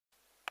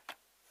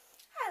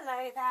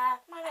Hello there,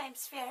 my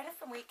name's Fiona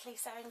from Weekly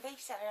Sewing Bee,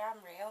 so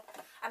I'm real.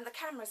 And the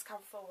camera's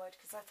come forward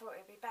because I thought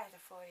it would be better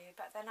for you,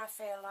 but then I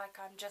feel like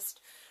I'm just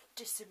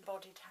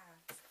disembodied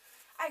hands.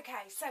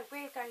 Okay, so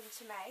we're going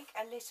to make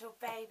a little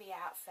baby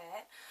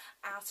outfit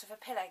out of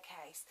a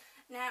pillowcase.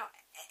 Now,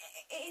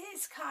 it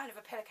is kind of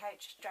a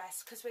pillowcase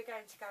dress because we're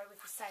going to go with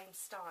the same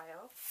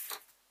style.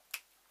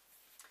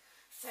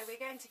 So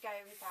we're going to go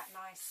with that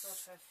nice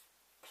sort of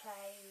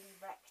plain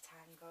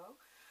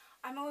rectangle.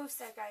 I'm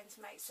also going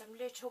to make some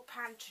little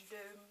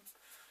pantaloons,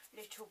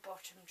 little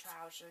bottom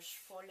trousers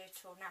for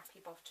little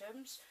nappy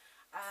bottoms.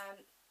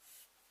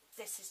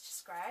 This is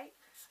just great.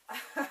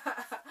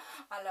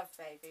 I love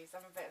babies,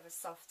 I'm a bit of a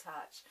soft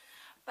touch.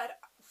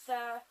 But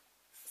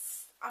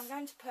I'm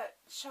going to put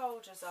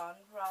shoulders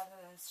on rather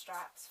than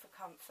straps for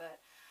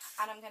comfort.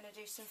 And I'm going to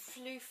do some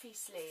floofy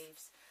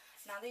sleeves.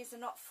 Now these are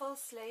not full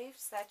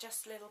sleeves, they're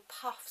just little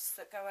puffs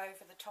that go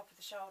over the top of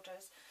the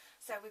shoulders.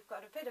 So we've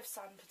got a bit of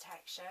sun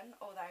protection,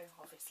 although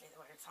obviously they're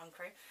wearing sun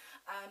cream,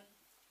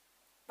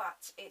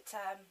 but it's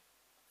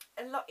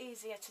a lot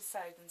easier to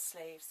sew than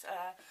sleeves,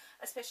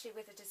 especially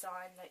with a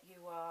design that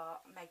you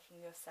are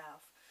making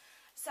yourself.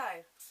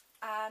 So,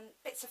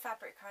 bits of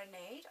fabric I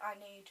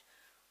need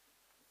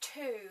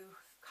two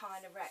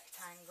kind of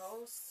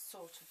rectangles,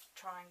 sort of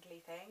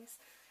triangle-y things,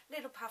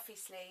 little puffy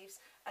sleeves,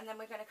 and then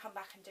we're going to come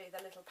back and do the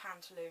little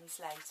pantaloons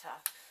later.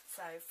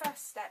 So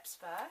first steps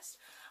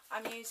first.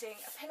 I'm using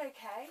a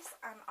pillowcase,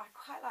 and I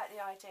quite like the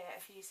idea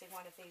of using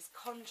one of these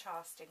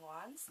contrasting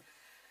ones,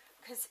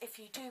 because if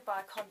you do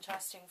buy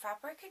contrasting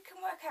fabric it can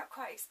work out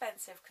quite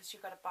expensive because you've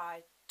got to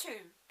buy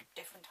two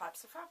different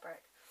types of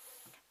fabric.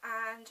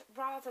 And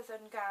rather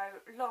than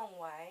go long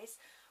ways,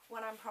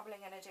 what I'm probably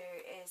going to do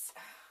is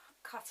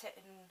cut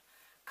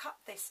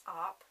this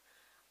up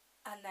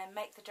and then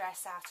make the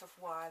dress out of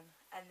one,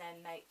 and then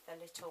make the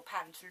little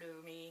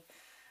pantaloony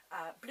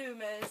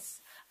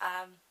bloomers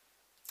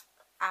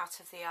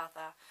out of the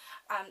other.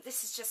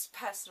 This is just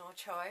personal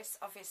choice.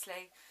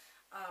 Obviously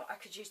I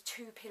could use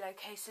two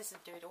pillowcases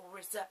and do it all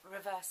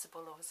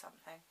reversible or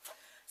something.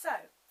 So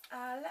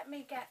let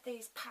me get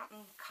these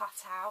patterns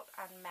cut out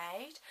and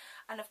made,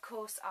 and of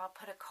course I'll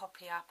put a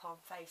copy up on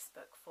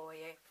Facebook for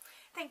you.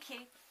 Thank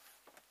you.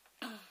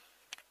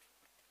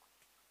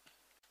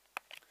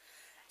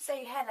 So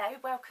hello,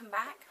 welcome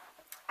back.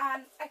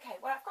 Okay,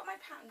 well I've got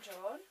my pattern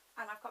drawn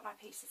and I've got my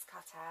pieces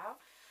cut out,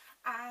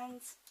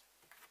 and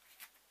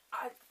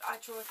I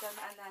drew them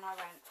and then I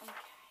went,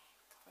 okay,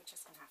 we're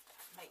just going to have to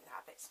make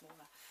that a bit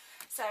smaller.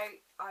 So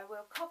I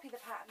will copy the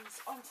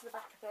patterns onto the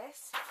back of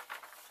this,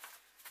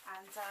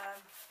 and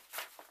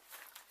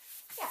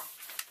yeah,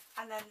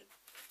 and then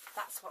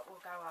that's what will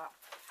go up.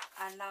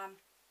 And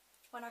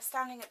when I was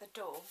standing at the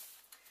door,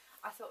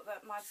 I thought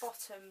that my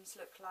bottoms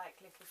look like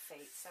little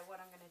feet, so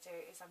what I'm going to do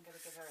is I'm going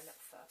to give her a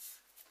little foot,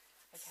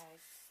 okay,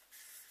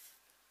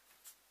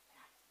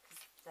 yeah,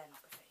 because they're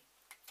not the feet.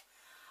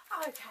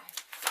 Okay.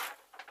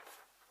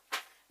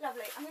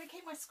 Lovely. I'm going to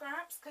keep my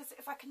scraps because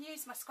if I can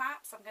use my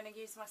scraps, I'm going to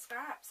use my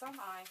scraps, aren't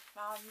I?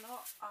 I'm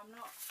not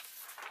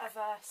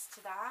averse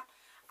to that.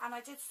 And I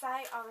did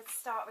say I would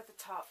start with the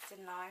top,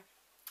 didn't I?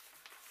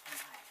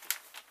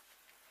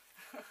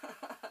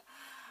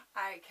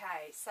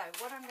 Okay, so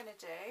what I'm going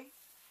to do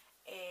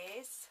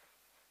is,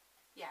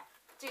 yeah,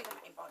 do the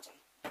main body.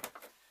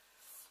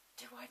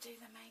 Do I do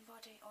the main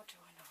body or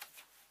do I not?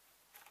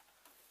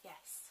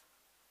 Yes.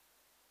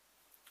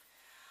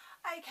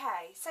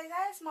 Okay, so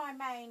there's my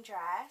main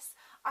dress.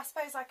 I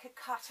suppose I could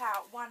cut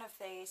out one of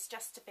these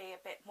just to be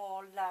a bit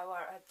more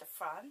lower at the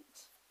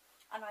front,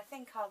 and I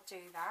think I'll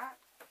do that.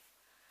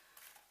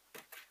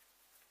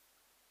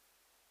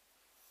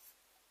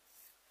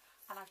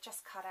 And I've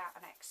just cut out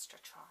an extra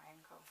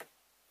triangle.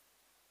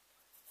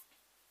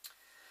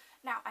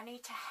 Now I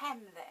need to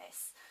hem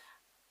this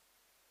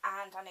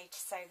and I need to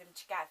sew them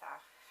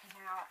together.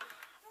 Now I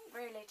haven't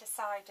really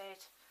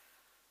decided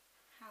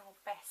how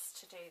best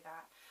to do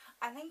that.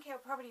 I think it'll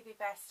probably be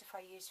best if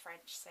I use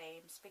French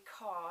seams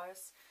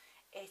because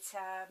it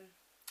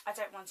I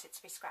don't want it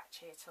to be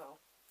scratchy at all.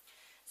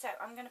 So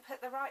I'm going to put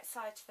the right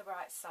side to the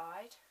right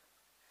side,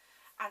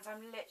 and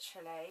I'm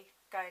literally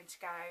going to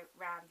go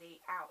round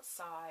the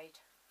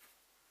outside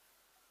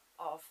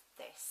of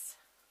this.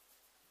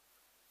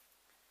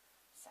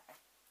 So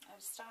I'll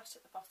start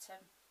at the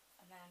bottom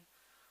and then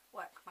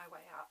work my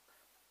way up,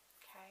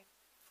 okay?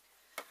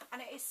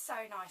 And it is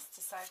so nice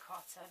to sew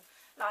cotton.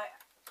 Like,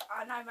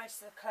 I know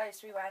most of the clothes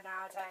we wear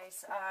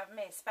nowadays,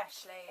 me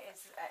especially,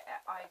 is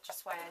I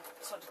just wear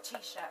sort of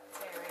t-shirt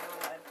material,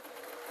 and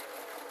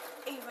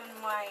even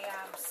my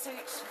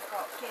suits have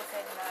got give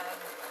in them.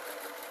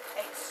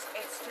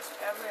 It's just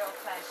a real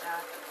pleasure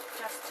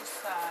just to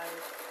sew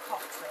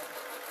cotton.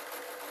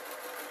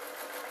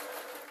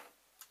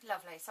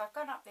 Lovely, so I've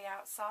gone up the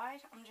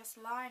outside, I'm just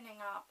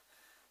lining up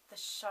the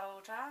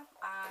shoulder.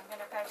 I'm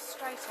going to go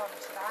straight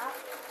onto that.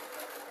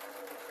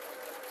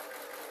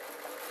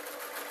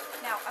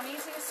 Now I'm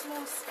using a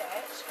small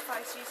stitch. If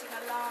I was using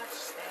a large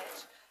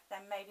stitch,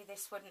 then maybe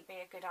this wouldn't be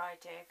a good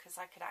idea because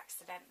I could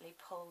accidentally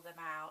pull them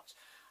out.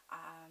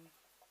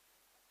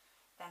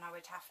 Then then I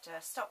would have to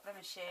stop the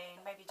machine,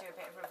 maybe do a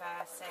bit of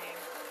reversing,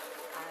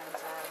 and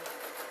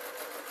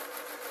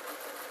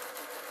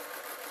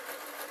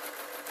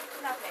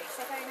lovely.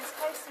 So going as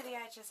close to the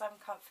edge as I'm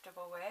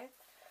comfortable with,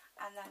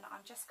 and then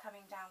I'm just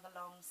coming down the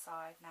long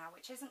side now,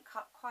 which isn't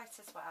cut quite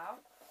as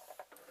well.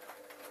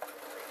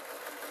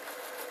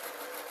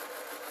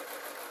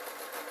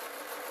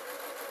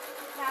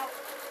 Now,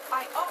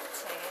 I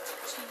opted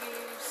to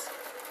use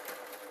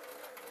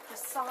the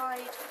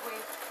side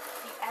with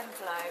the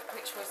envelope,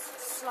 which was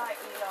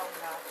slightly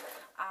longer.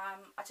 I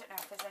don't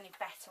know if there's any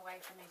better way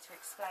for me to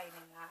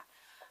explaining that.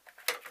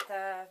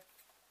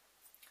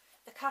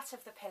 The cut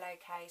of the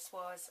pillowcase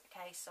was a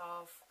case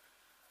of,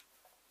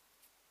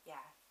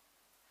 yeah,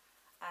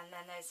 and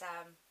then there's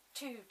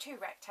two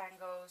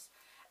rectangles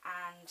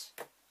and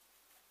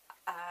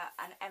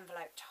an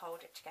envelope to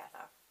hold it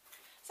together.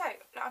 So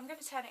I'm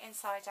going to turn it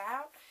inside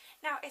out.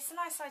 Now it's a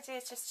nice idea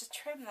just to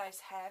trim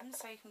those hems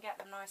so you can get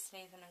them nice and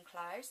even and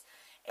close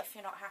if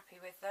you're not happy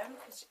with them,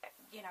 because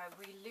you know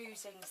we're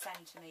losing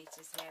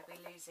centimetres here. We're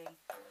losing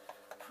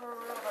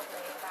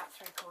probably about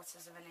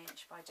 3/4 of an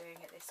inch by doing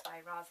it this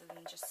way rather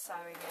than just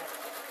sewing it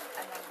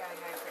and then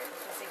going over it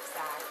with a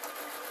zigzag.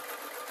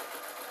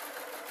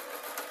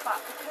 But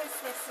because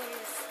this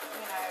is,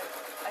 you know,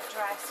 a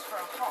dress for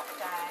a hot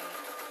day,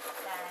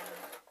 then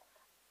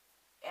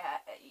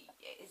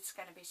it's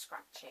going to be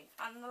scratchy,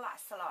 and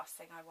that's the last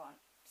thing I want.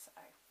 So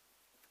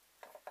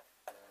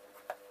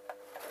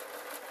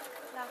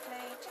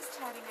lovely, just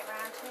turning it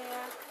around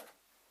here.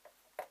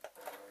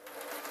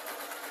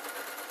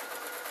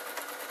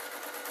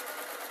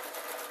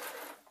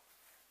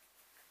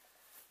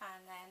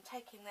 And then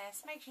taking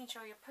this, making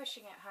sure you're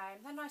pushing it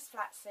home. They're nice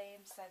flat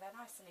seams, so they're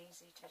nice and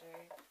easy to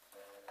do.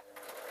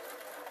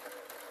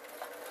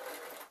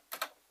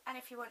 And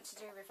if you want to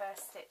do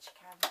reverse stitch, you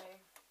can do.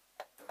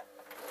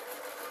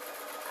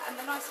 And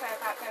the nice way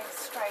about going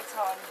straight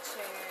on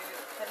to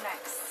the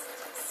next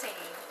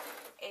seam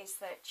is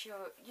that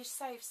you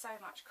save so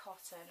much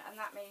cotton, and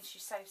that means you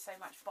save so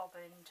much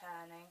bobbin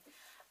turning,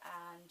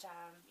 and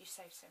you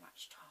save so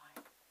much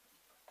time.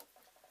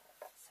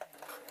 So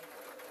lovely.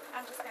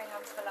 I'm just going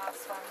on to the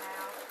last one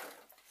now.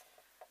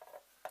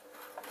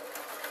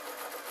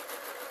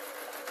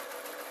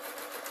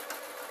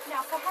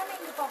 Now for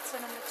hemming the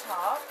bottom and the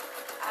top,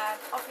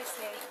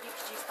 obviously you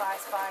could use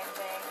bias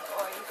binding,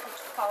 or you could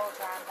fold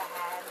around the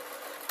hem.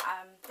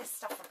 This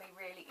stuff will be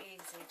really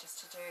easy just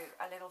to do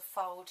a little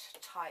fold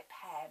type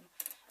hem,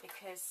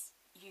 because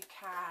you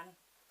can't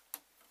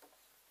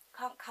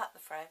cut the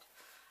thread.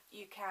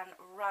 You can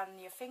run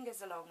your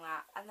fingers along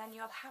that, and then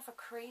you'll have a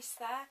crease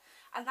there,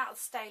 and that'll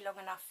stay long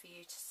enough for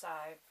you to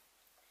sew.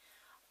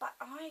 But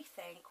I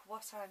think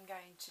what I'm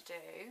going to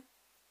do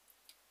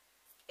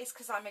is,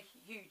 because I'm a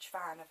huge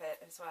fan of it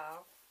as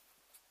well,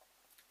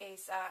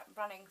 is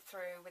running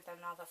through with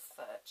another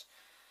foot.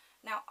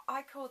 Now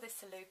I call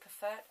this a looper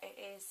foot.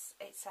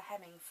 It's a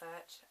hemming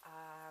foot,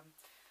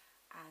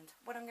 and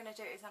what I'm going to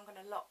do is I'm going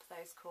to lop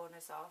those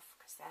corners off,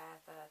 because they're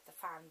the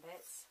fan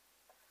bits.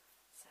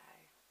 So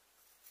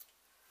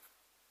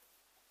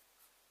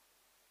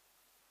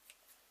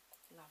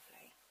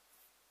lovely.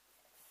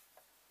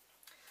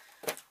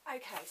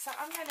 Okay, so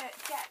I'm going to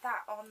get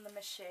that on the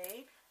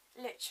machine.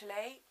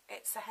 Literally,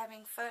 it's a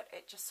hemming foot.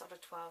 It just sort of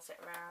twirls it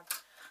around,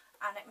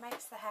 and it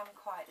makes the hem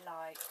quite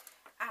light.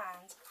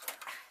 And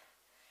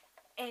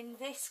in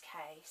this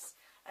case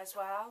as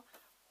well,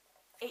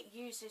 it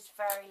uses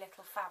very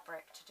little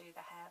fabric to do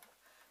the hem,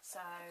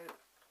 so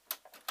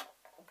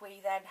we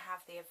then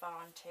have the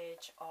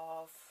advantage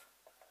of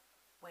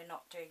we're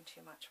not doing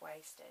too much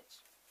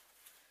wastage,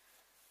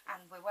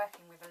 and we're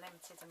working with a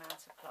limited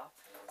amount of cloth.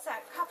 So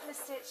a couple of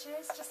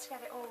stitches just to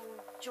get it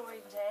all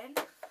joined in,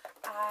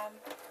 and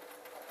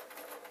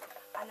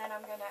then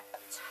I'm going to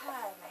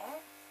turn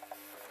it,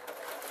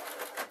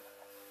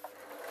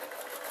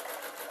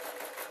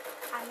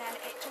 and then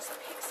it just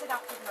picks it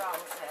up and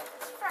rolls it.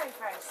 It's very,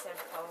 very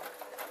simple,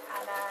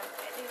 and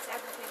it leaves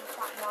everything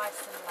quite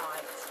nice and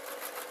light.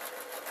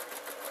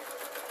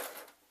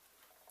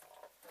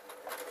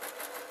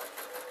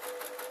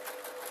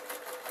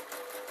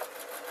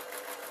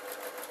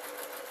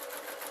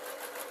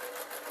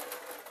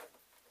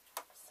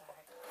 So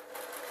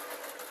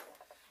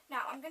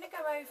now I'm going to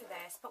go over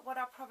this, but what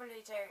I'll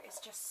probably do is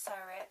just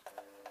sew it.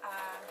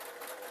 I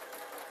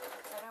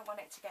don't want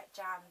it to get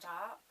jammed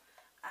up.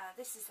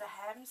 This is the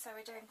hem, so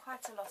we're doing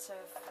quite a lot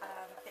of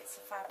bits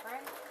of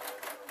fabric,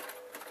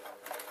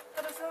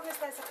 but as long as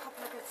there's a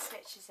couple of good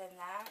stitches in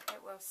there,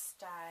 it will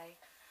stay.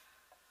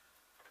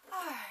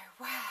 Oh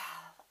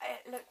wow,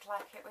 it looked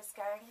like it was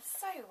going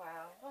so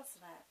well,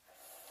 wasn't it?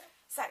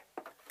 So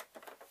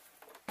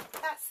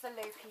that's the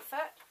loopy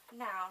foot.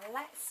 Now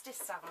let's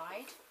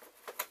decide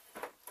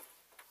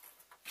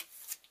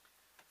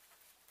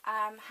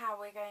how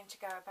we're going to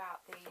go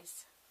about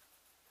these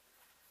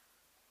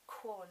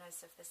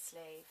corners of the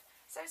sleeve.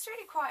 So it's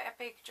really quite a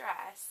big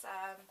dress,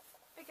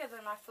 bigger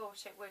than I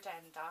thought it would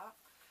end up,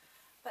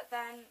 but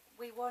then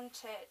we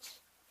want it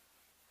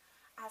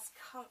as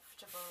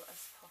comfortable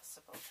as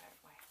possible,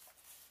 don't we?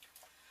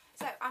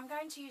 So I'm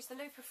going to use the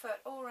loop of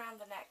foot all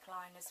around the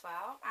neckline as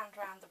well and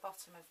around the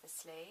bottom of the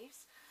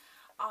sleeves.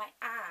 I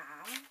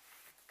am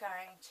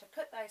going to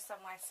put those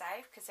somewhere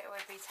safe because it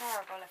would be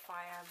terrible if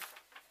I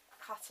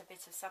cut a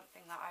bit of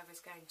something that I was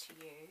going to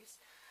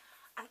use.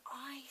 And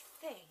I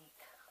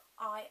think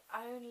I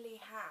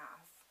only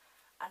have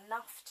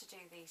enough to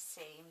do these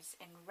seams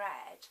in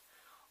red,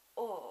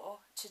 or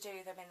to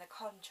do them in the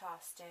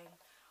contrasting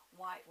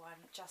white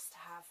one just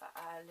to have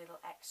a little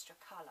extra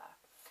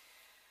colour.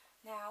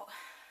 Now,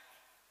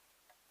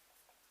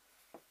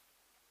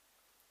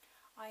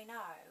 I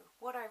know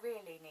what I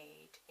really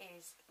need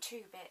is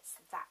 2 bits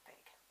that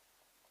big,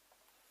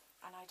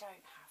 and I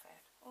don't have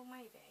it, or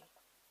maybe.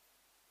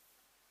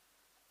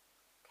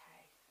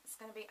 Okay, it's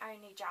going to be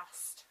only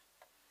just.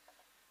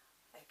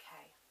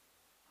 Okay,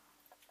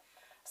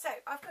 so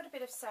I've got a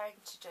bit of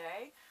sewing to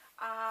do,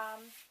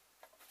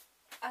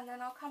 and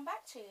then I'll come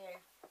back to you.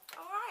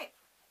 Alright.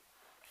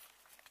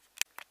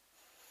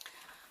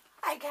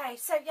 Okay,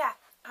 so yeah,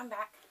 I'm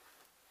back.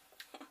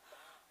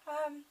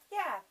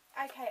 Yeah,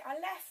 okay, I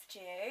left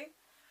you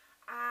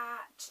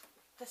at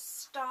the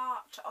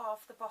start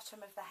of the bottom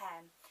of the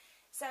hem.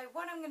 So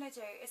what I'm going to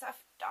do is I've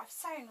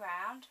sewn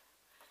round,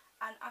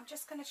 and I'm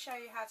just going to show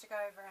you how to go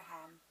over a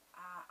hem,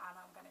 and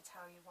I'm going to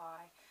tell you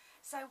why.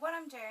 So what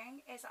I'm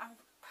doing is I'm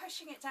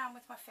pushing it down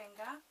with my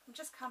finger, I'm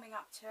just coming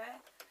up to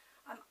it,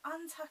 I'm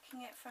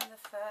untucking it from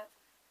the foot,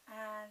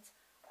 and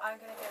I'm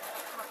going to give it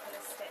a couple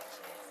of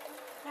stitches.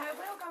 Now I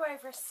will go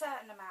over a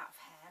certain amount of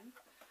hem,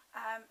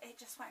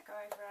 it just won't go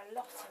over a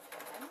lot of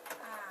hem,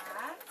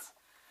 and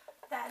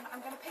then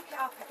I'm going to pick it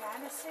up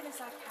again as soon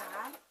as I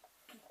can.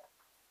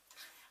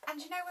 And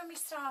you know, when we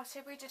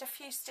started we did a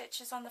few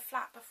stitches on the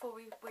flat before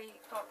we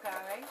got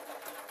going.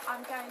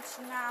 I'm going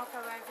to now go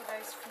over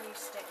those few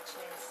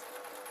stitches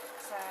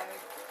so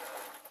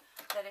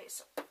that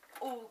it's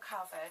all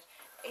covered.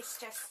 It's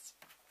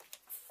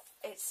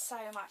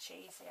so much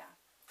easier.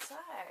 So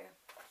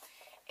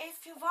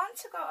if you want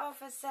to go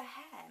over the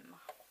hem,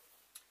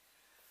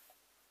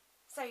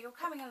 so you're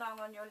coming along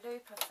on your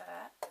looper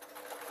foot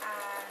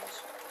and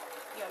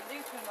you're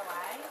looping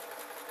away,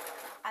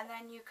 and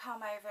then you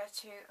come over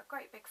to a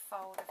great big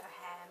fold of a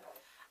hem.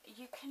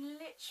 You can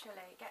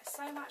literally get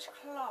so much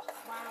cloth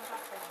wound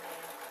up in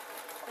here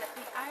that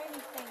the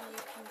only thing you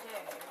can do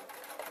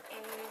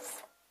is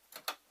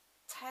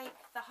take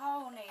the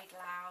whole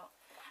needle out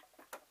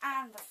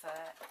and the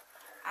foot,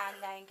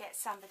 and then get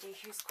somebody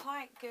who's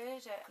quite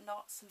good at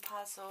knots and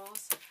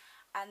puzzles,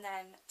 and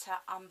then to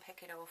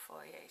unpick it all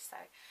for you. So,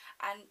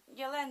 and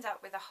you'll end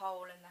up with a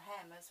hole in the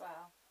hem as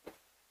well.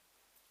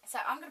 So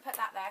I'm going to put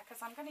that there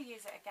because I'm going to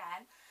use it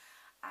again,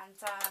 and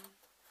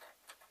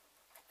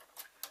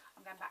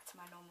I'm going back to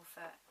my normal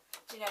foot.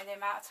 Do you know the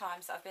amount of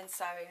times that I've been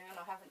sewing and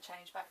I haven't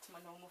changed back to my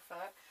normal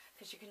foot,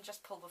 because you can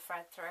just pull the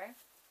thread through.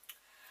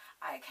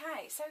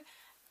 Okay, so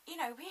you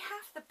know, we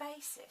have the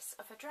basis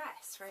of a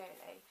dress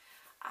really.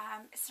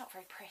 It's not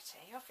very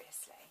pretty,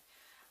 obviously,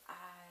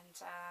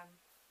 and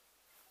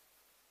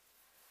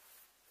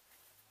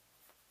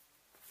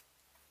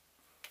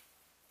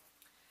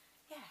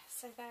yeah,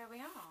 so there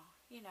we are.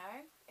 You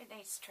know, it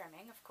needs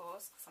trimming, of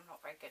course, because I'm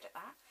not very good at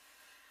that.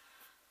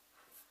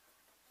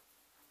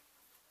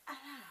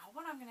 And now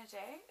what I'm going to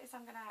do is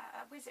I'm going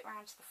to whiz it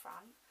round to the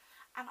front,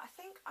 and I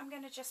think I'm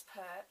going to just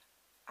put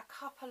a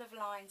couple of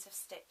lines of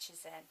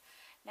stitches in.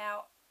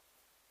 Now,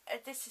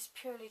 this is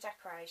purely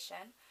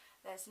decoration.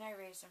 There's no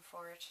reason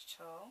for it at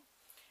all.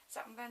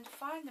 So I'm going to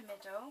find the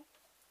middle,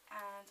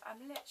 and I'm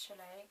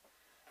literally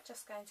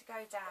just going to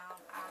go down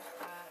and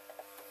put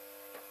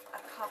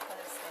a couple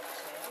of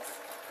stitches.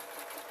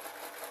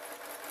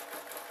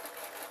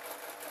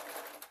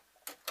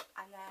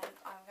 And then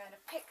I'm going to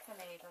pick the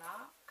needle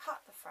up,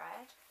 cut the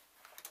thread,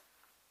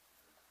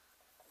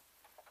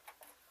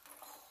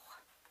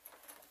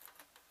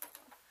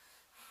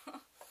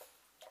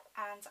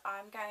 and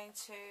I'm going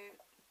to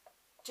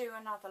do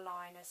another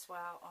line as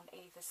well on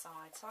either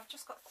side. So I've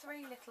just got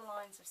 3 little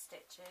lines of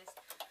stitches,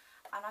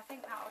 and I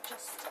think that will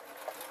just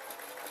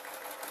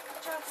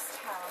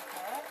help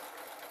it.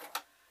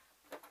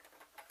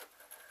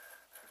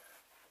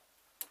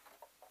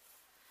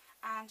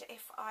 And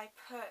if I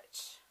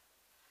put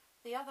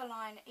the other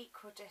line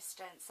equal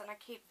distance and I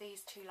keep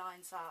these 2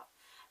 lines up,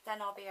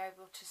 then I'll be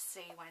able to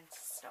see when to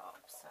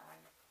stop. So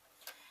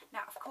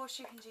now, of course,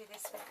 you can do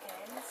this with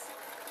pins,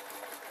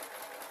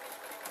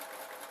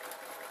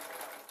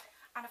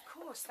 and of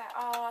course there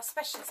are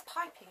specialist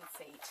piping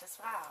feet as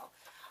well.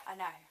 I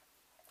know,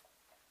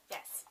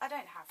 yes, I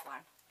don't have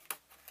one.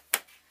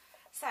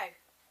 So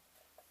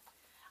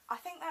I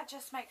think that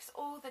just makes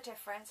all the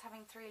difference,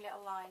 having 3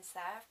 little lines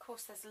there. Of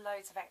course there's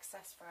loads of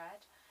excess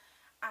thread,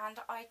 and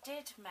I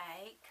did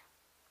make,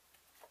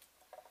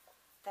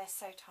 they're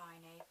so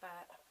tiny,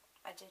 but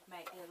I did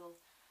make little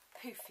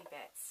poofy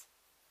bits.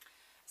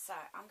 So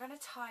I'm going to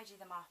tidy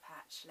them up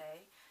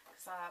actually,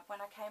 because when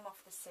I came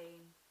off the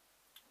seam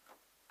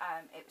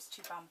it was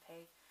too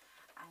bumpy,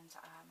 and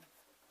I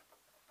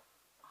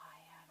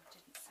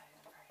didn't sew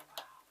them very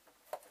well.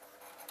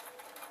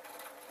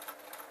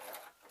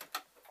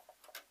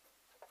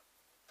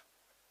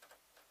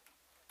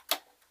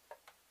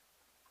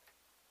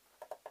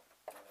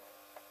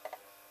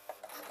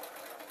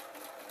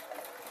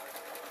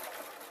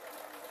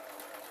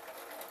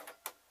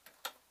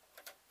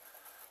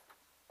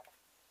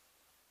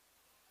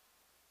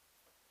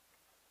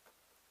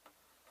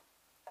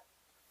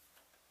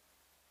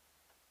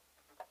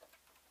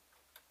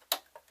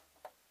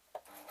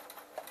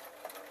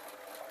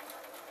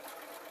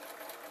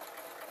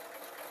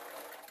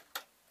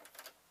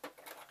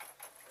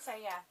 So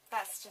yeah,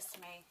 that's just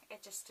me.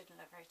 It just didn't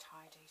look very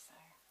tidy, so.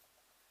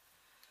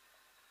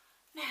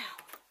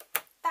 Now,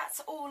 that's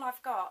all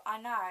I've got,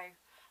 I know.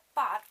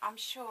 But I'm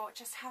sure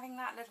just having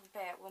that little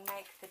bit will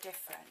make the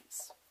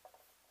difference.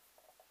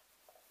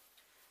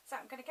 So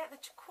I'm going to get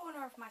the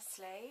corner of my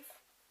sleeve.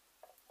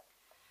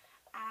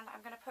 And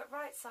I'm going to put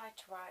right side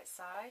to right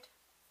side.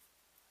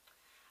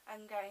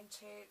 I'm going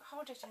to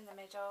hold it in the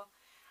middle.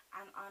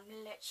 And I'm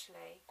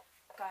literally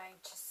going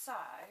to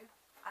sew.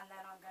 And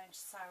then I'm going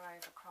to sew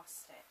over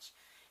cross stitch.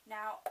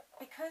 Now,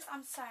 because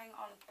I'm sewing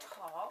on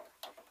top,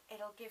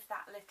 it'll give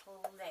that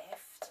little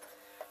lift.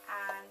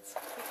 And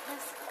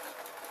because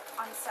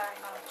I'm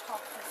sewing on top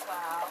as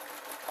well,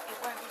 it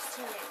won't be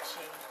too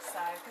itchy.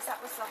 So, because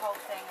that was the whole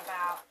thing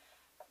about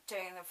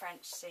doing the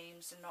French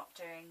seams and not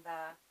doing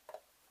the...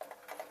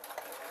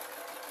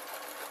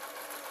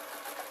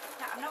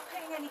 Now, I'm not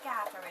putting any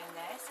gather in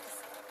this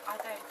because I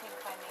don't think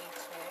I need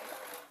to,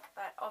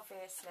 but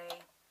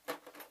obviously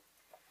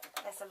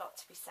there's a lot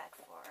to be said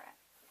for it.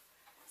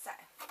 So,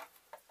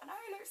 I know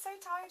it looks so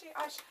tidy,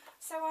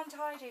 so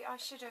untidy. I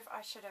should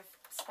have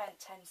spent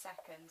 10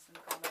 seconds and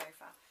gone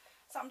over.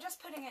 So I'm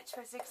just putting it to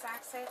a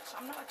zigzag stitch.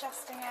 I'm not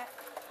adjusting it,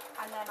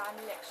 and then I'm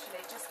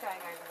literally just going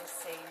over the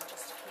seam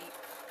just to keep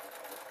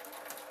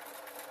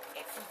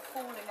it from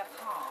falling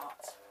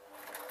apart.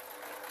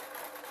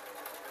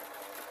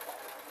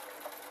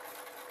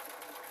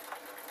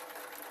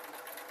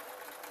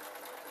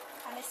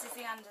 And this is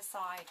the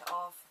underside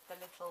of the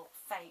little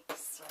fake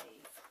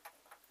sleeve.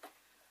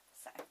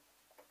 So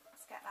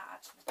let's get that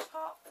out to the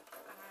top,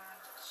 and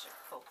it should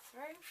fall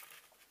through.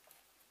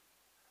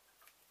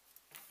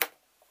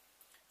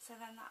 So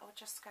then that will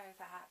just go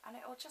there, and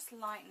it will just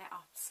lighten it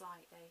up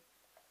slightly.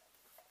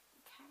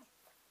 Okay.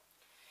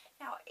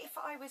 Now, if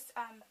I was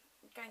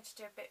going to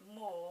do a bit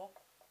more,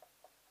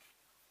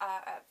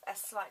 a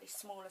slightly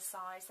smaller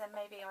size, then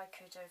maybe I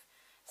could have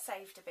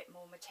saved a bit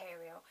more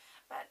material.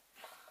 But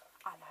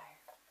I know,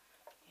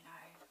 you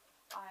know,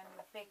 I'm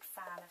a big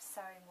fan of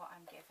sewing what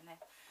I'm given it.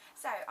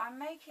 So I'm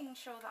making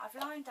sure that I've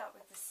lined up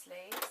with the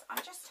sleeves.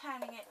 I'm just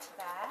turning it to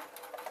there.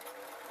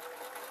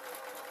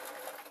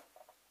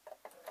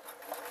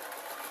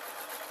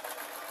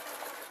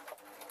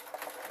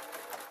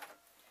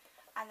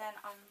 And then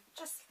I'm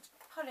just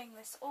pulling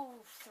this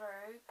all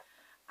through,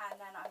 and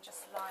then I'm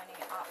just lining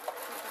it up with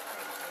the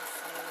previous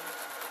sleeve.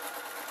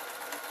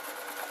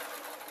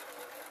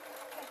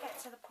 Get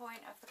to the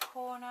point of the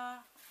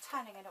corner,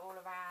 turning it all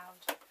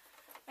around,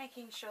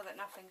 making sure that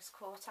nothing's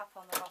caught up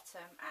on the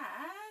bottom.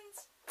 And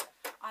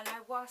I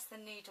know whilst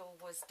the needle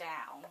was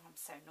down, I'm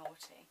so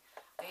naughty,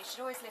 you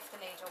should always lift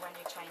the needle when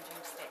you're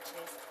changing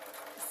stitches,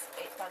 because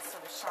it does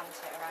sort of shunt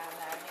it around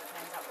there and you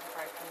can end up with a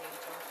broken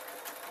needle.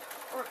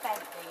 Or a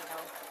bent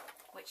needle,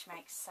 which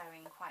makes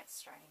sewing quite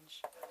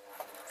strange.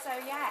 So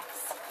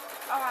yes,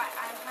 alright,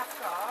 I have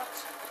got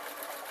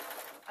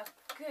a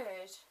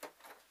good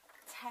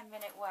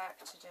 10-minute work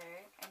to do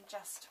in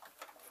just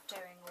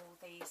doing all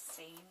these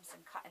seams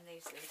and cutting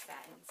these loose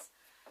ends.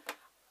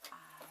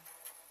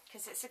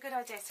 Because it's a good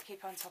idea to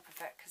keep on top of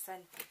it, because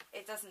then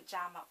it doesn't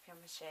jam up your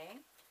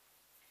machine.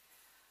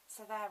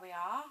 So there we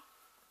are,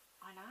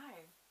 I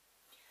know.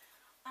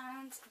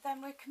 And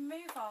then we can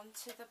move on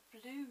to the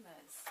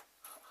bloomers.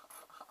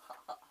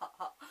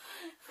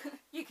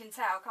 You can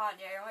tell, can't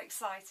you? I'm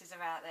excited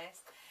about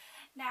this.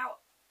 Now,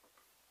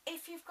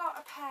 if you've got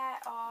a pair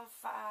of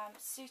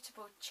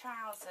suitable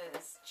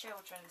trousers,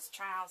 children's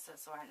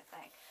trousers or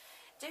anything,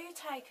 do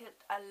take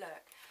a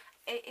look.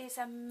 It is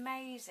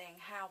amazing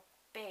how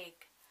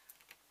big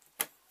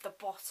the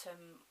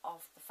bottom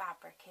of the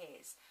fabric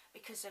is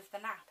because of the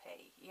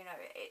nappy. You know,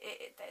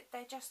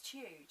 they're just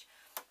huge.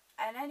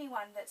 And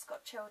anyone that's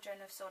got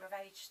children of sort of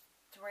age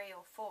 3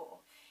 or 4,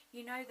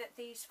 you know that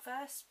these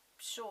first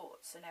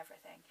shorts and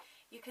everything,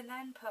 you can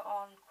then put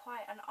on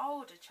quite an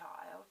older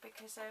child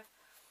because of,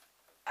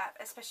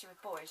 especially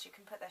with boys, you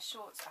can put their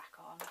shorts back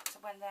on to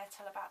when they're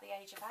till about the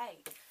age of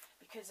 8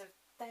 because of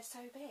they're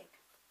so big.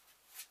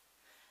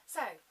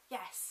 So,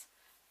 yes,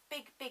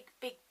 big, big,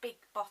 big, big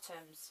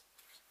bottoms.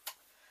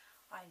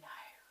 I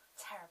know,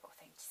 terrible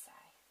thing to say.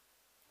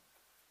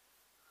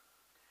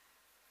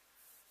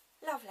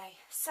 Lovely.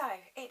 So,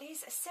 it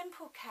is a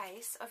simple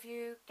case of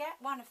you get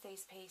one of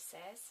these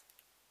pieces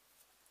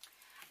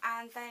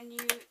and then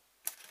you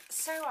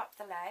sew up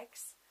the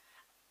legs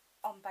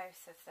on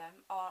both of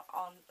them,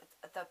 on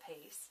the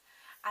piece,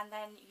 and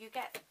then you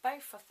get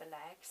both of the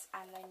legs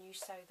and then you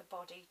sew the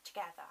body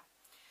together.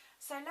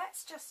 So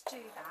let's just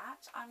do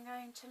that. I'm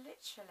going to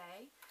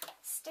literally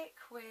stick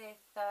with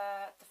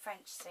the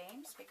French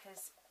seams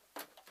because,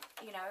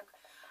 you know,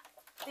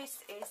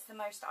 this is the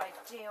most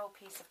ideal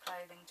piece of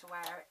clothing to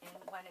wear in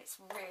when it's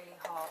really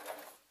hot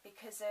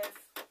because of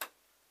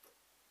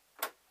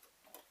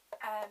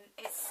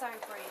it's so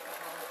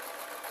breathable.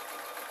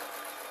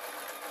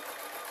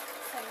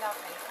 So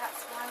lovely.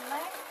 That's one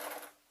leg.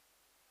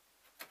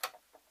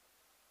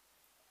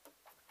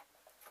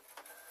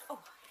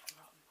 Oh,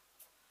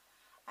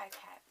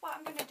 okay, what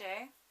I'm going to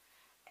do,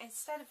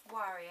 instead of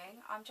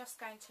worrying, I'm just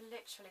going to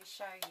literally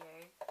show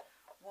you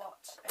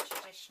what a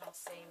traditional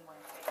seam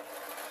would be.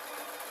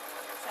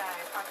 So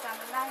I've done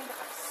a line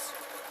of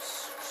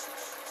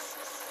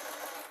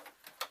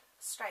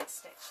straight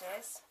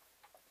stitches,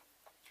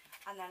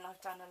 and then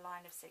I've done a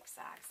line of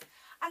zigzags,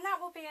 and that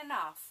will be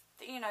enough.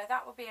 You know,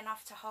 that will be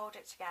enough to hold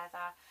it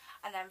together,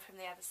 and then from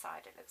the other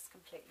side it looks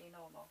completely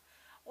normal.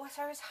 What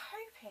I was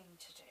hoping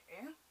to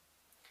do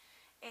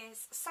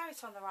is sew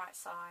it on the right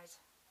side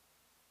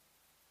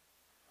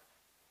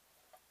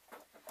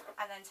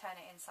and then turn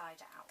it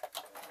inside out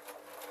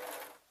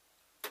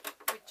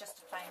with just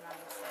a plain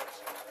running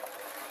stitch.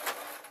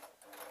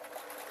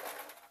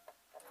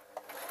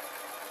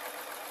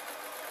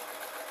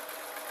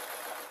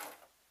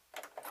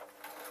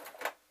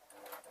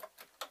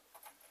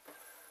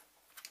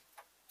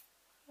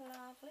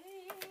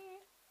 Lovely.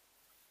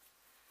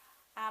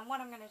 And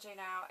what I'm going to do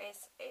now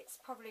is, it's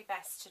probably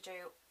best to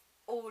do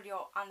all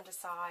your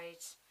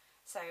underside,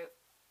 so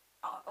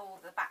all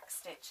the back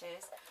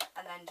stitches,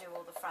 and then do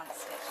all the front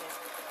stitches.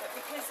 But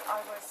because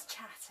I was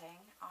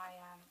chatting, I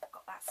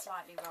got that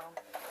slightly wrong.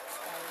 So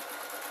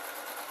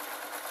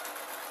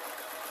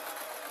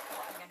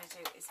what I'm going to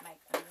do is make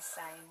them the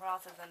same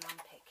rather than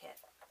unpick it.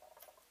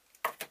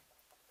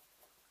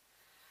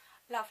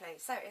 Lovely.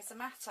 So it's a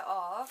matter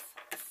of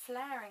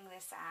flaring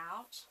this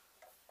out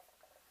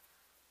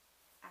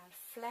and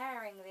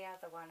flaring the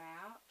other one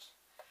out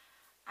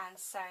and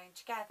sewing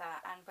together,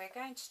 and we're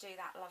going to do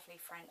that lovely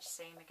French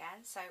seam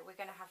again. So we're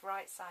going to have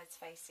right sides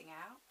facing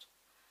out,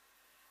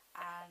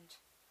 and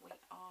we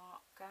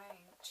are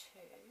going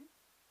to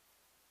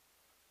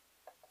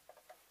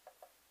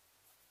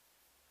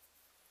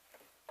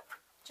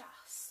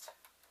just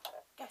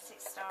get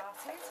it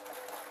started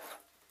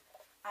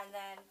and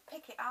then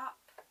pick it up,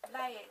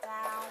 lay it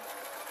down,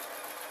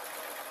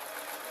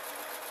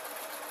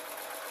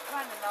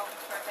 run along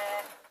for a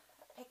bit,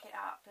 pick it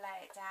up,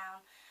 lay it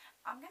down.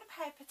 I'm going to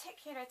pay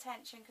particular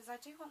attention because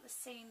I do want the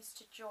seams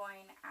to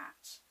join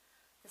at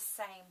the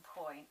same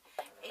point.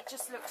 It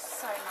just looks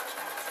so much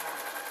better.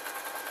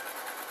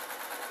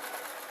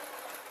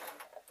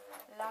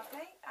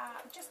 Lovely.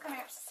 I'm just coming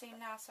up to the seam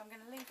now, so I'm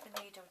going to leave the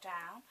needle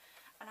down,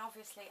 and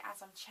obviously as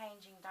I'm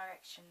changing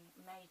direction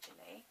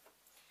majorly,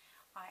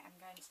 I am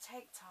going to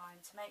take time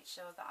to make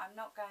sure that I'm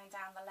not going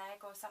down the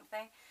leg or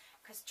something,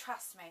 because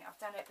trust me, I've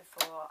done it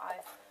before.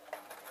 I've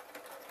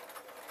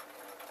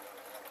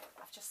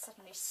just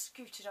suddenly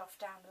scooted off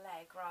down the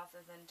leg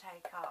rather than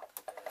take up.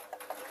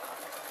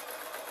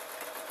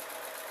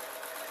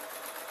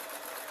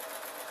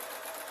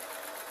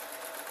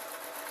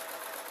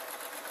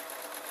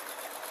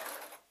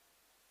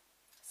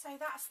 So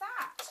that's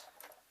that.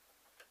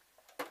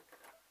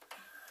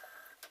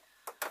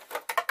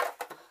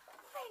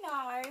 I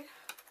know.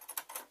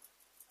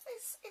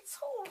 It's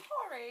all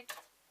horrid.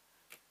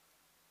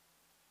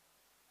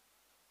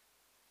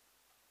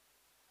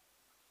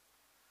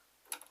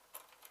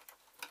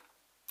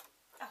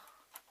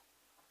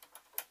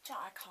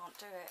 I can't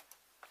do it.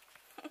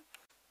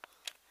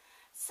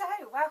 So,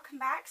 welcome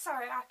back.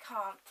 Sorry, I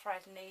can't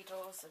thread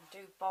needles and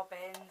do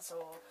bobbins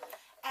or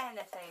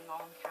anything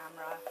on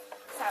camera.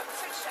 So, I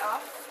switched it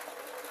off.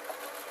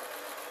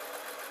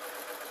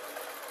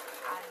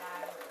 And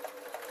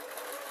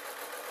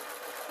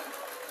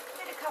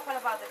did a couple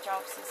of other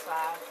jobs as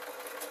well.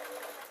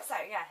 So,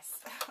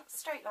 yes,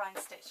 straight line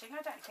stitching.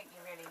 I don't think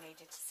you really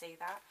needed to see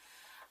that.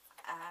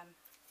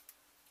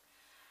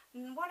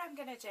 And what I'm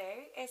going to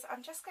do is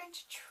I'm just going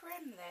to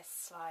trim this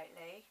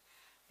slightly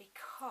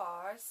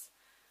because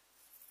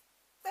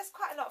there's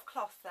quite a lot of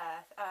cloth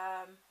there,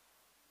 and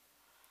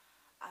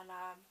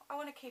I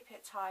want to keep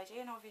it tidy,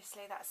 and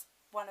obviously that's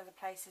one of the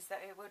places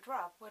that it would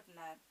rub, wouldn't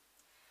it?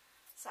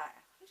 So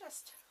I'm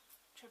just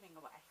trimming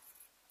away.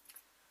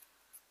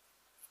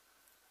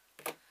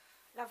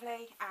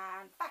 Lovely,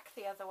 and back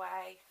the other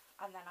way,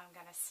 and then I'm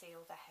going to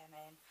seal the hem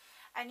in,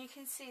 and you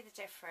can see the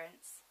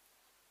difference.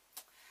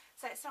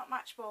 So it's not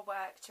much more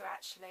work to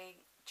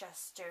actually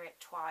just do it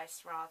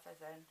twice rather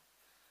than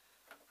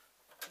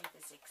do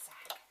the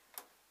zigzag.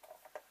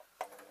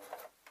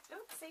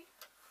 Oopsie.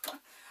 A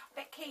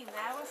bit keen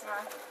there, wasn't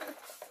I?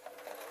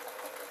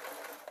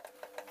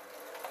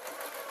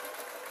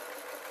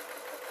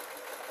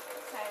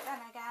 So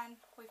then again,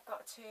 we've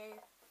got to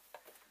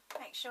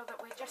make sure that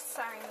we're just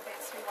sewing the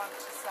bits we want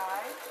to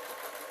sew.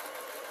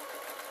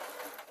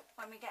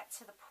 When we get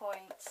to the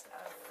point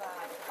of the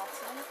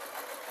bottom,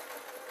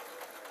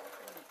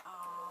 we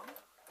are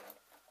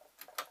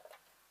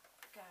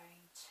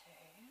going to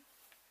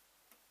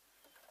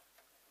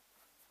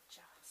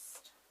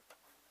just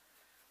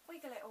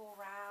wiggle it all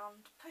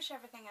round, push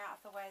everything out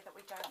of the way that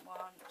we don't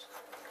want,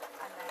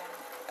 and then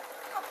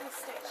a couple of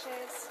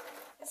stitches.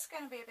 It's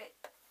going to be a bit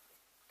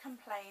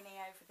complainy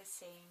over the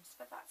seams,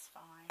 but that's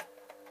fine.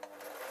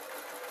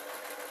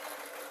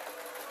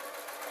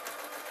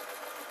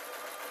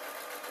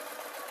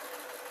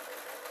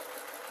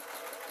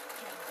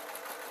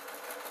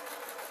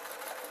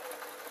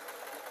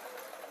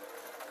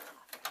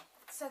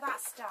 So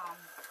that's done,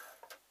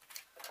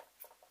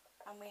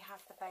 and we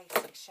have the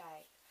basic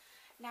shape.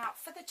 Now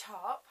for the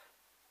top,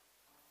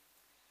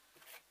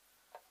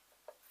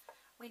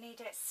 we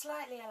need it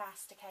slightly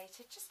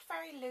elasticated, just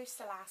very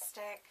loose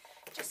elastic,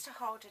 just to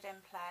hold it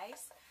in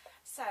place.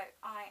 So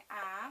I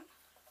am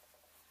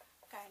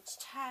going to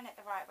turn it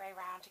the right way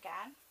round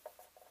again.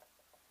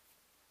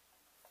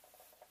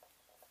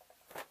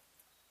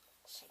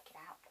 Shake it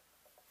out.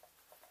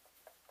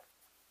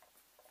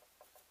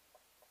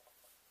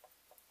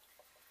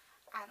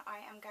 And I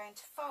am going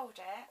to fold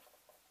it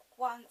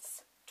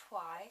once,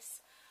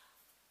 twice,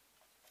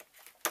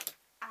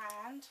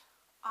 and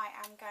I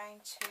am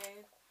going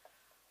to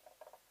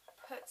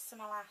put some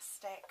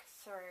elastic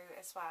through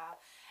as well.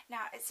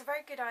 Now, it's a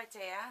very good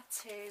idea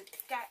to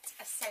get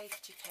a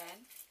safety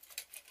pin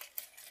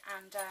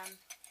and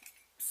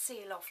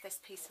seal off this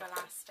piece of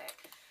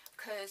elastic,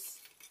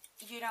 because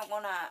you don't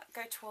want to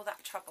go to all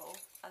that trouble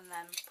and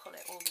then pull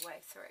it all the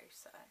way through.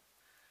 So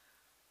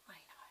I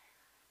know.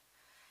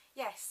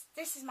 Yes,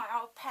 this is my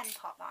old pen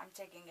pot that I'm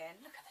digging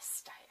in. Look at the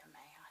state of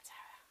me, I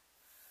tell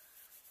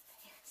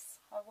you. Yes,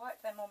 I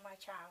wipe them on my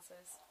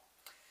trousers.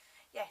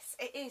 Yes,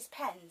 it is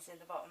pens in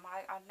the bottom.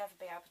 I'd never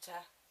be able to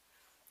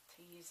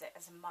use it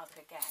as a mug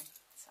again.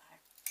 So,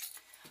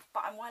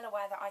 but I'm well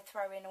aware that I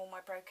throw in all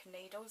my broken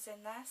needles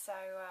in there, so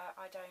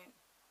I don't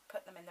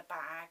put them in the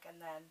bag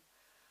and then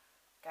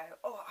go,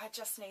 oh, I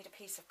just need a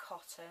piece of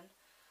cotton,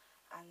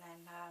 and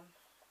then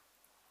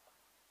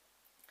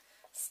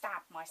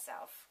stab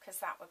myself, because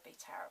that would be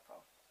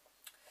terrible.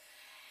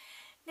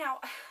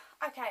 Now,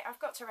 okay, I've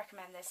got to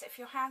recommend this. If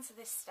your hands are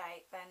this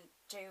state, then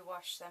do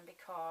wash them,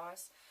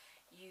 because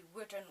you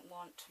wouldn't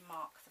want to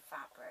mark the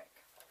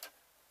fabric,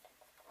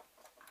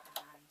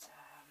 and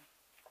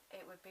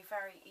it would be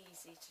very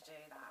easy to do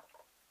that.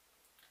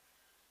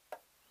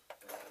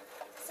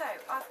 So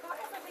I've got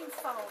everything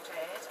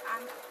folded,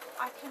 and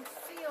I can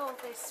feel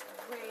this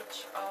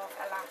ridge of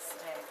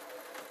elastic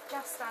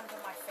just under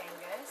my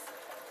fingers,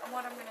 and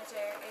what I'm going to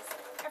do is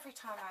every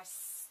time I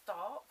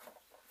stop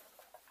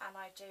and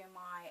I do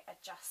my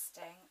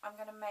adjusting, I'm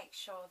going to make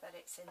sure that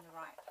it's in the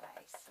right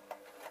place.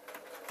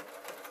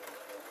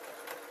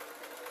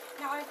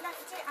 Now, I've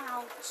left it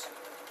out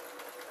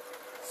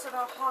sort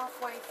of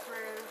halfway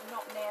through,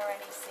 not near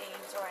any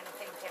seams or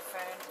anything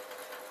different.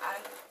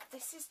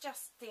 This is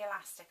just the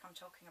elastic I'm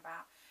talking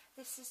about.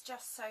 This is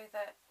just so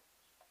that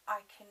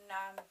I can,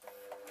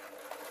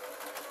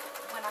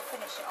 when I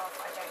finish it off,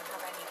 I don't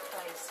have any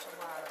place to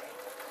worry.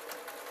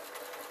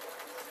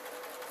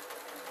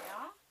 There we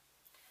are.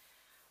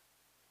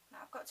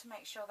 Now I've got to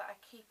make sure that I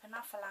keep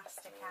enough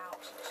elastic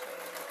out to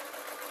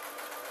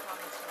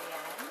come to the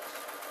end.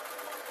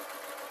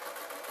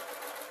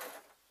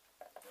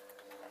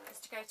 Because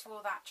to go to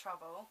all that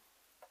trouble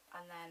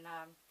and then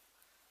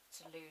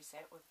to lose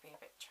it would be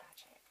a bit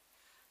tragic.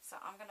 So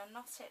I'm going to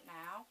knot it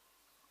now.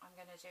 I'm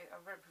going to do a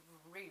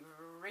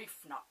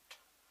reef knot.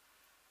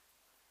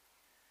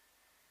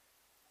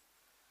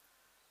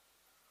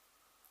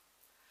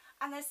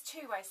 And there's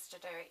two ways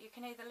to do it. You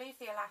can either leave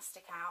the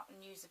elastic out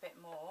and use a bit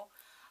more,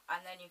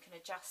 and then you can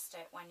adjust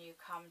it when you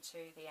come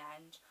to the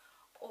end,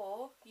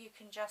 or you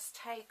can just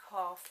take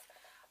off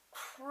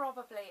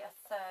probably a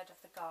third of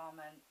the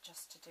garment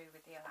just to do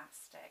with the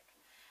elastic.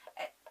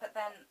 But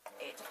then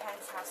it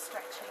depends how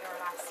stretchy your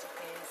elastic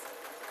is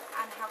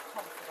and how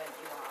confident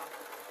you are.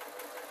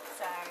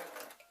 So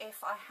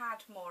if I had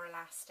more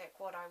elastic,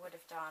 what I would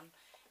have done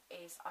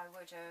is I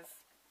would have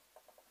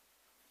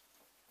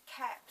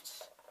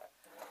kept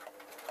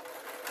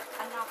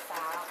enough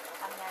out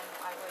and then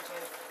I would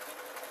have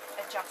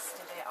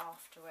adjusted it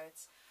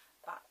afterwards,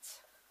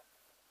 but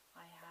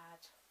I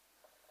had.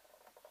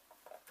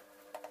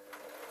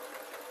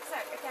 So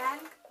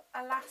again,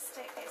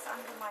 elastic is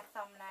under my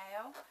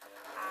thumbnail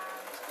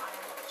and I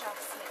am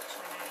just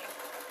literally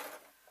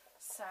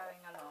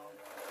sewing along.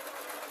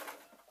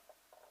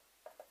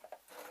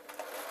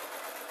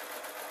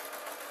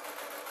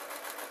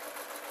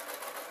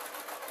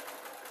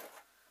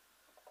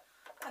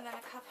 And then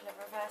a couple of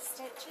reverse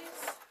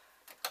stitches.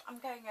 I'm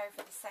going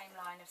over the same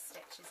line of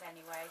stitches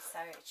anyway, so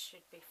it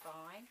should be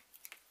fine.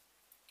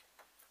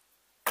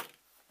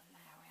 And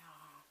there we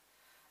are.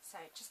 So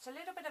just a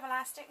little bit of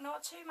elastic,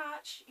 not too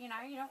much, you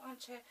know, you don't want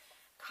to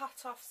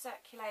cut off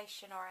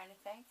circulation or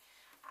anything.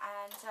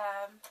 And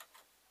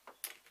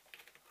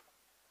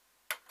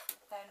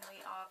then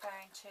we are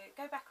going to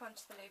go back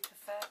onto the looper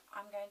foot.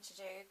 I'm going to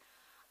do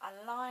a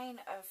line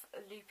of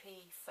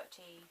loopy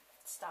footy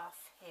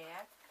stuff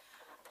here,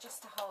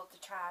 just to hold the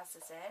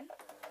trousers in.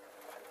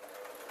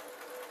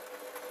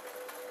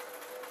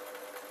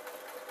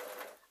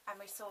 And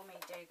we saw me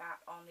do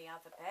that on the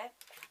other bit.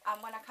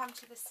 And when I come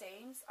to the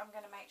seams, I'm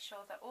going to make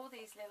sure that all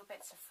these little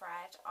bits of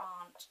thread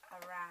aren't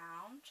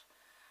around,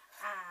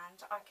 and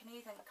I can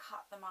even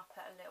cut them up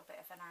at a little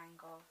bit of an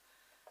angle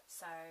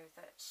so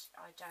that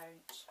I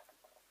don't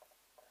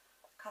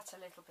cut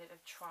a little bit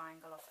of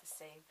triangle off the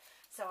seam,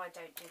 so I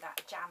don't do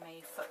that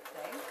jammy foot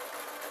thing.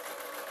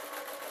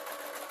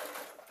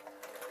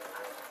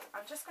 Okay,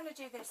 I'm just going to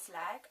do this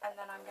leg and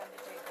then I'm going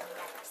to do the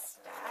next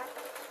step.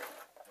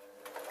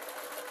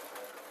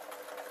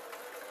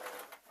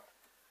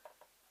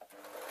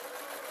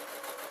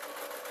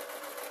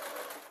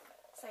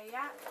 So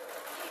yeah,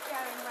 keep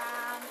going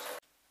round.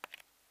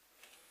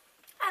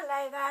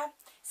 Hello there.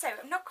 So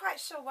I'm not quite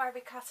sure why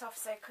we cut off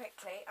so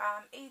quickly.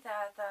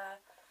 Either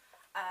the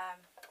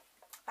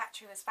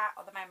battery was fat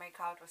or the memory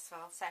card was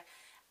full. So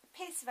a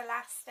piece of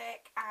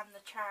elastic and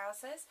the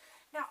trousers.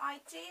 Now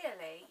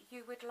ideally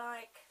you would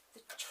like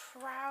the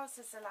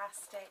trousers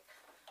elastic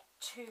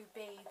to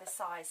be the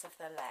size of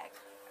the leg,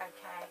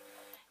 okay?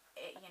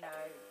 You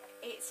know,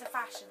 it's a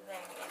fashion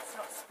thing, it's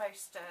not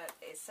supposed to,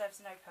 it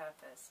serves no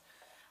purpose.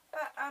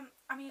 But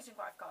I'm using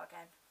what I've got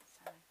again.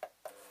 So.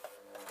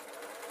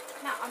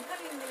 Now I'm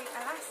putting the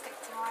elastic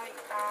tight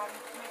and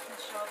making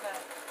sure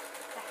that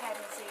the hem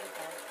is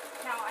even.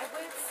 Now I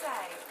would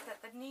say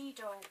that the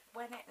needle,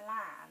 when it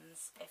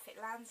lands, if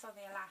it lands on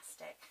the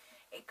elastic,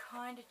 it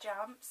kind of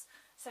jumps,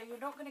 so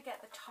you're not going to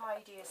get the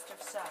tidiest of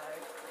sew,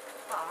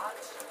 but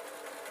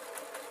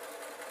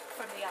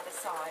from the other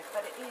side,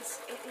 but it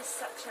is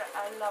such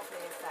a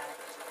lovely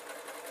effect.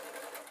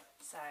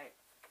 So,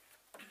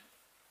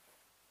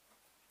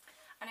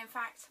 and in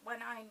fact,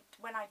 when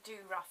I do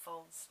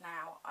ruffles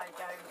now, I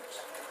don't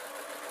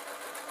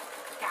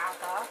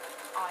gather.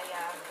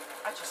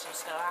 I just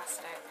use the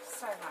elastic.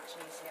 So much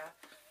easier.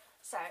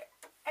 So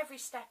every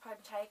step I'm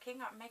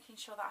taking, I'm making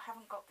sure that I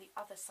haven't got the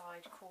other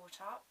side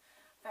caught up.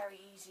 Very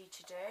easy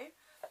to do.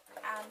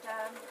 And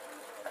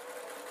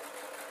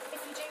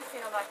if you do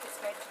feel like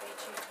it's going to be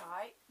too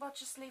tight, well,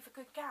 just leave a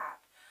good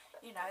gap.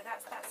 You know,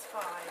 that's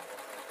fine.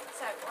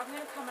 So I'm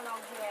going to come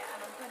along here and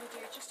I'm going to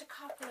do just a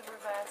couple of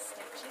reverse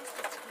stitches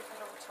just to keep it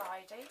all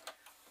tidy.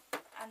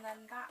 And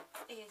then that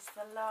is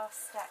the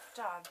last step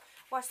done.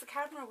 Whilst the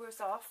camera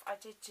was off, I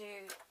did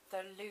do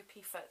the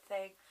loopy foot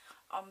thing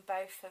on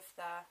both of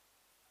the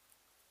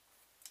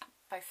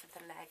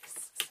legs.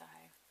 So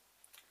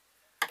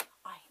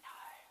I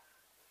know.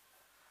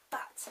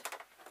 But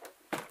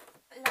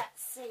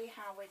let's see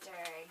how we're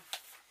doing.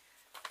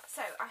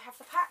 So I have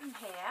the pattern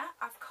here,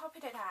 I've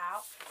copied it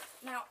out.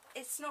 Now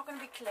it's not going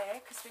to be clear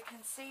because we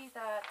can see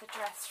the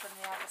dress from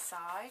the other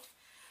side,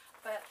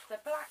 but the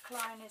black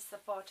line is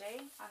the body,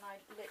 and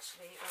I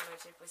literally all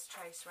I did was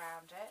trace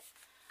around it,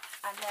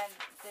 and then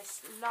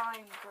this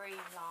lime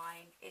green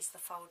line is the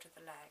fold of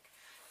the leg.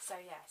 So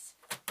yes,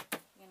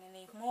 I'm going to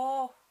need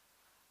more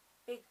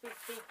big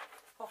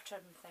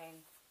bottom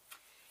thing.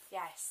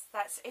 Yes,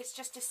 it's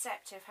just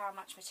deceptive how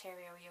much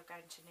material you're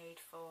going to need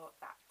for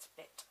that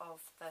bit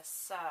of the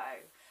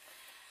sew.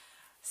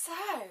 So,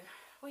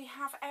 we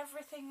have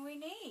everything we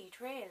need,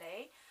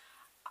 really.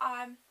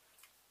 I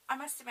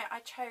must admit,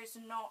 I chose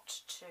not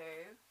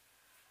to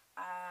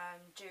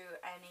do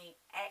any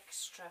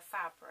extra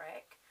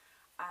fabric.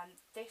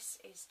 This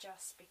is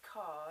just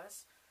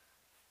because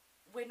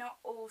we're not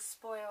all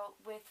spoiled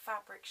with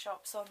fabric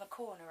shops on the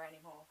corner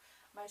anymore.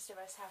 Most of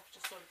us have to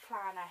sort of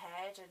plan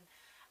ahead and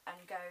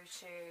go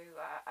to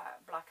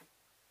like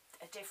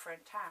a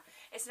different town.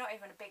 It's not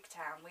even a big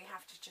town, we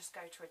have to just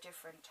go to a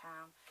different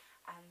town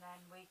and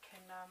then we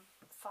can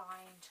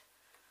find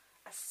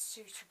a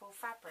suitable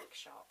fabric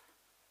shop.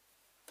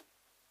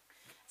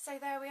 So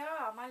there we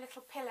are, my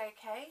little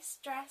pillowcase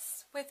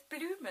dress with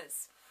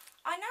bloomers.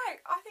 I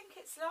know, I think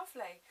it's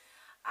lovely.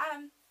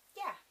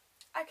 Yeah,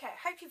 okay,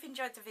 hope you've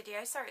enjoyed the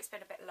video. Sorry it's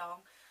been a bit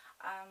long.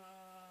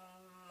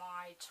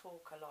 I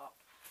talk a lot.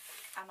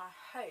 And I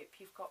hope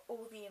you've got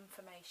all the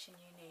information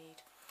you need.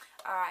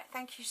 Alright,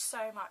 thank you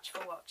so much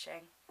for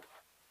watching.